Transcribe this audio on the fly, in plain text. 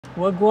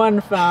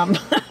Wagwan fam.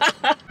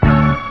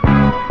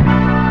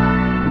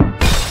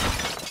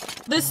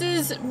 This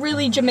is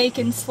really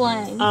Jamaican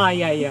slang. Ah,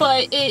 yeah.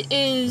 But it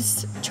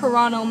is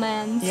Toronto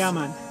man's. Yeah,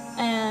 man.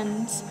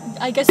 And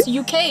I guess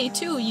UK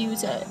too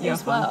use it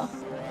as well.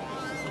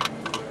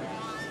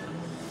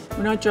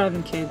 We're not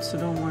driving kids, so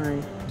don't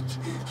worry.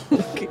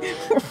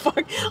 We're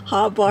fucking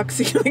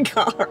hotboxing the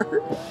car.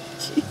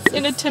 Jesus.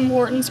 In a Tim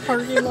Hortons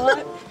parking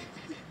lot.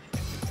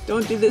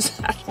 Don't do this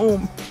at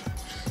home.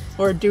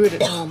 Or do it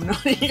at home,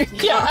 not in your car.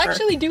 Yeah,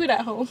 actually do it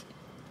at home.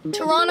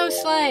 Toronto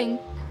slang.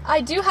 I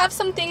do have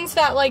some things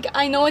that, like,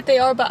 I know what they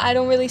are, but I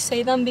don't really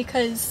say them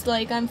because,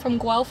 like, I'm from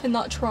Guelph and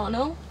not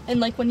Toronto. And,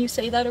 like, when you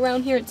say that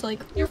around here, it's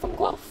like, you're from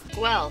Guelph.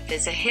 Guelph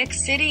is a hick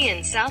city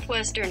in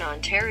southwestern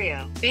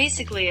Ontario.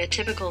 Basically a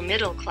typical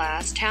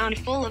middle-class town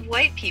full of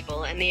white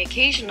people and the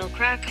occasional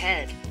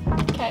crackhead.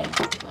 Okay,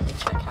 let me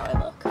check how I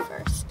look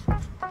first.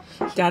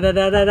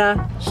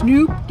 Da-da-da-da-da.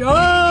 Snoop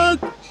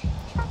Dogg!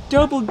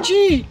 Double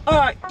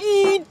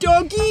G-I-E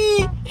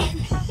doggy!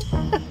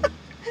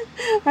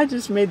 I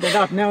just made that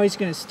up. Now he's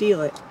gonna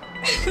steal it.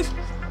 I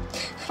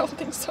don't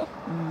think so.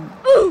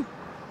 Ooh!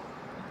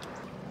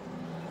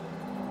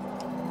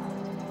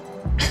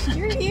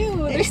 You're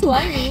you. They're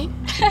slimy.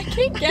 I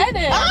can't get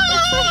it.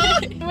 Ah!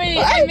 Wait,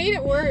 I made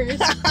it worse.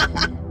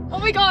 Oh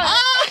my god.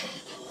 Ah!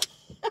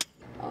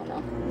 Oh no.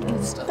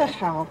 What the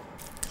hell?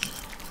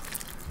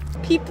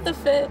 Peep the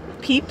fit.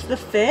 Peep the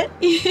fit?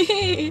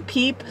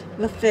 Peep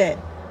the fit.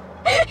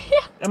 Yeah.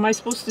 Am I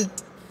supposed to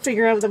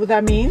figure out what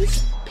that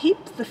means? Peep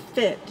the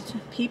fit.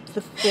 Peep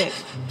the fit.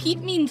 Peep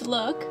means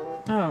look.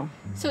 Oh.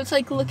 So it's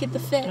like look at the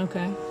fit.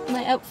 Okay.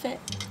 My outfit.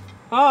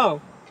 Oh.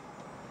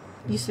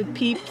 You said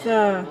peep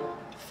the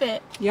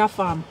fit. Yeah,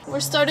 fam. We're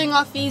starting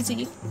off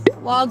easy.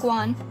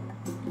 Wagwan.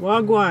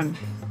 Wagwan.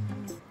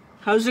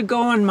 How's it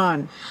going,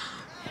 man?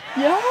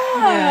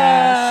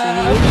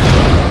 Yeah. See?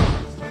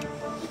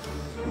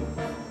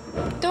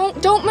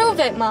 Don't move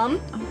it, Mom.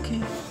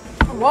 Okay.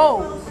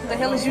 Whoa, what the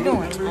hell is you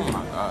doing? Oh my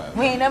God.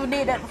 We ain't never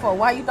did that before.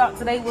 Why you thought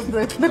today was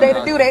the day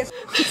to do that?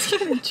 Let's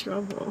get in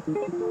trouble.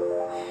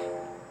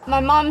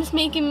 My mom's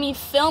making me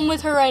film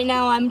with her right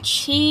now. I'm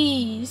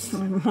cheese.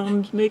 My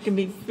mom's making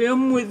me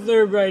film with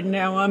her right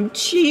now. I'm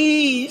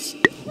cheese.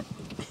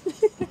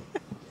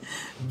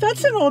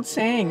 That's an old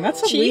saying. That's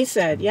what we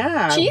said.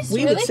 Yeah. Cheese?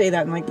 We Really? would say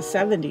that in like the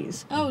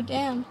 70s. Oh,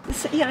 damn.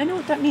 Yeah, I know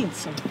what that means.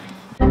 So.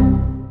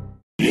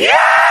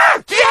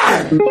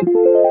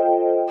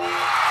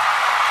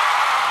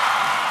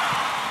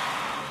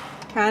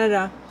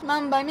 Canada.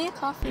 Mom, buy me a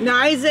coffee.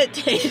 Nice it,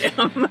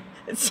 Tatum.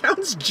 It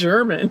sounds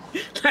German.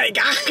 Like,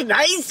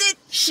 nice it,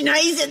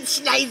 schneise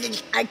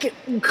it. I can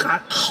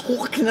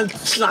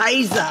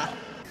schleiser.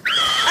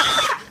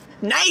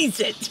 Nice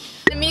it.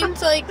 It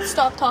means, like,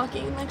 stop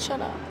talking. Like, shut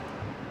up.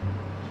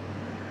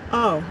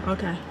 Oh,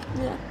 okay.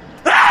 Yeah.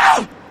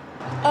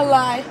 A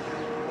lie.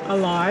 A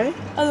lie?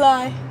 A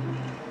lie.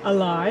 A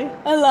lie?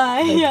 A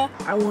lie, yeah.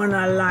 I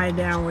wanna lie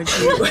down with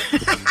you.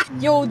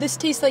 Yo, this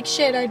tastes like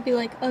shit. I'd be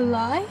like, a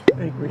lie?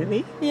 Like,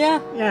 really? Yeah.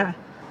 Yeah.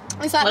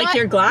 Is that like not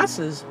your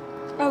glasses.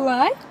 a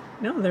lie?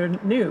 No, they're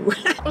new.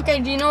 Okay,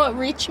 do you know what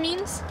reach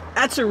means?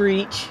 That's a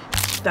reach.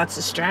 That's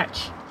a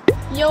stretch.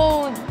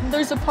 Yo,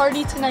 there's a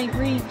party tonight,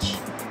 reach.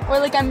 Or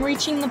like, I'm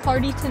reaching the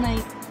party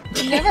tonight.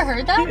 You never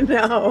heard that?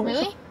 No.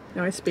 Really?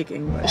 No, I speak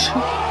English.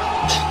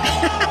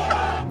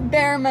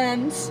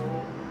 Bearmans.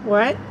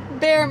 What?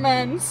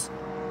 Bearmans.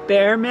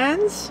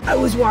 Bearmans? I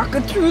was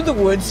walking through the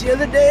woods the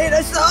other day and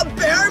I saw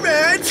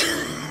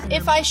bearmans.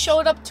 If I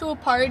showed up to a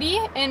party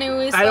and it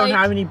was I don't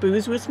have any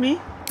booze with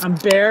me. I'm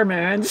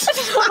bearmans.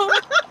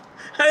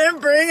 I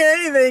didn't bring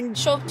anything.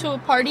 Show up to a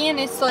party and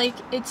it's like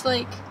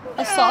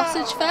a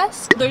sausage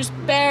fest. There's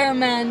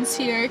bearmans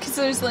here because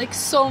there's like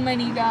so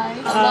many guys.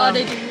 A lot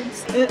of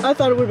dudes. I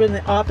thought it would have been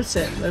the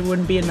opposite. There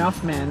wouldn't be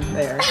enough men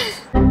there.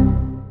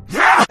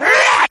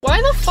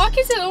 Why the fuck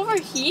is it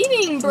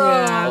overheating, bro?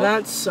 Yeah,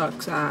 that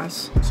sucks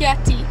ass.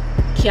 Kiati.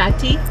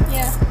 Kiati?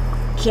 Yeah.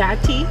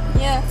 Kiati?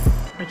 Yeah.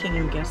 I can't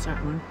even guess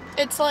that one.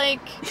 It's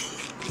like...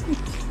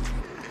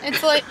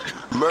 It's like...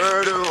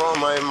 Murder on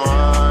my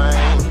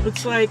mind.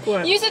 It's like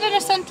what? Use it in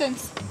a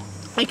sentence.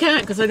 I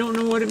can't because I don't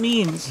know what it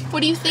means.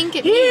 What do you think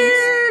it means?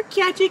 Here!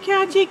 Catchy,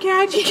 catchy,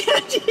 catchy,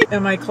 catchy.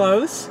 Am I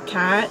close?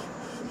 Cat?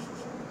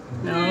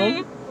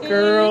 No.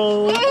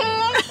 Girl.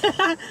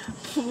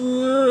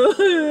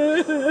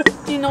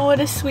 Do you know what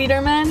a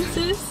sweeter man's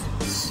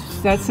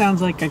is? That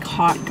sounds like a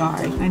hot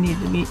guy. I need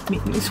to meet me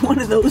one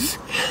of those.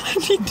 I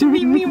need to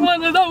meet me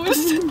one of those.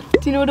 Do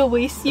you know what a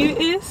waist suit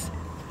is?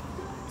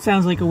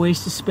 Sounds like a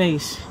waste of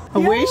space. A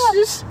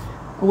waste?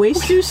 A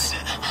waste?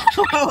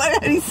 How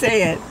do you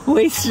say it?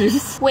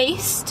 Waisters.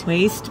 Waist.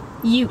 Waist.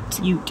 Ute.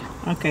 Ute.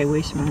 Okay,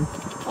 waste man.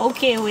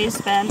 Okay,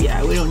 waist man.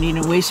 Yeah, we don't need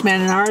a waste man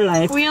in our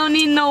life. We don't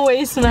need no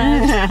waist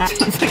man.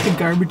 It's like a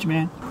garbage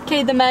man.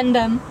 Okay, the man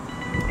done.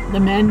 The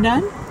man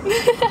done?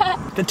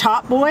 The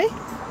top boy?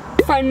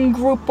 Friend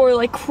group or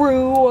like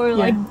crew or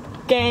like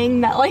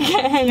gang that like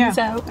hangs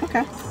out.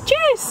 Okay.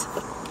 Cheers!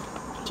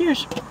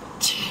 Cheers.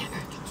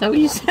 Is that what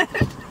you said?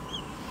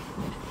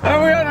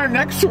 Are we on our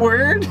next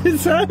word?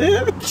 Is that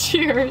it?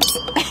 Cheers.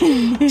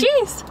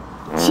 Cheese.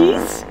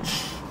 Cheese?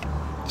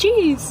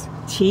 Cheese.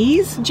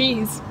 Cheese?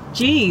 Cheese.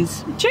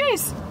 Cheese.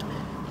 Cheese.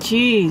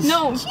 Cheese.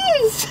 No.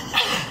 Cheese.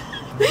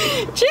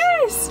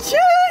 Cheese.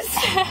 Cheese.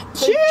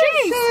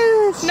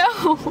 Cheese.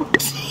 No.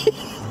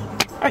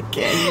 I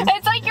can't.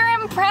 It's like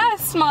you're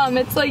impressed, Mom.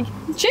 It's like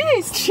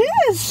cheese.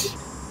 Cheese.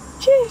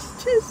 Cheese.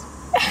 Cheese.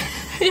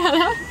 Yeah.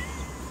 That.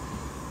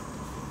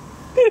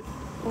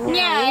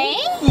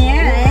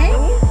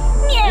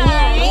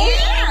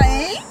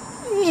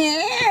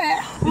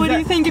 What do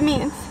you think it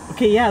means?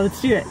 Okay, yeah,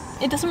 let's do it.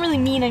 It doesn't really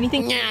mean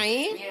anything.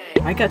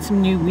 I got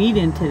some new weed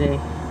in today.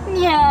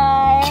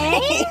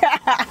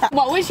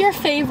 What was your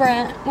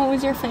favorite? What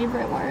was your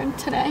favorite word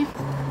today?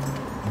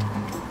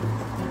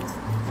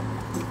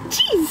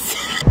 Cheese.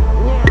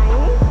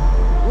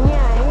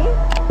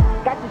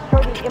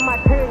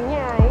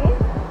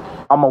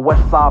 I'm a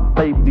West Side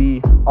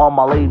baby. All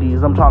my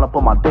ladies, I'm trying to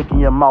put my dick in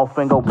your mouth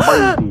and go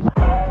crazy.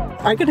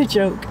 I got a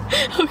joke.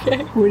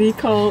 Okay. What do you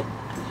call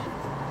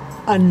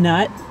a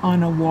nut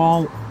on a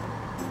wall?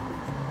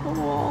 A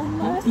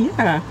walnut.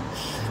 Yeah.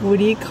 What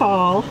do you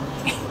call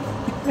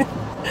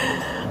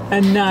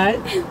a nut?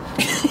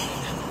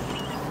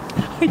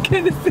 I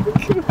gotta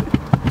think of it.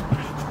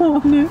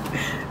 Walnut.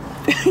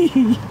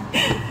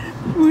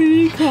 What do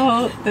you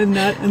call a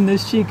nut on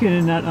this cheek and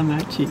a nut on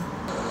that cheek?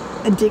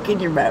 A dick in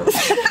your mouth.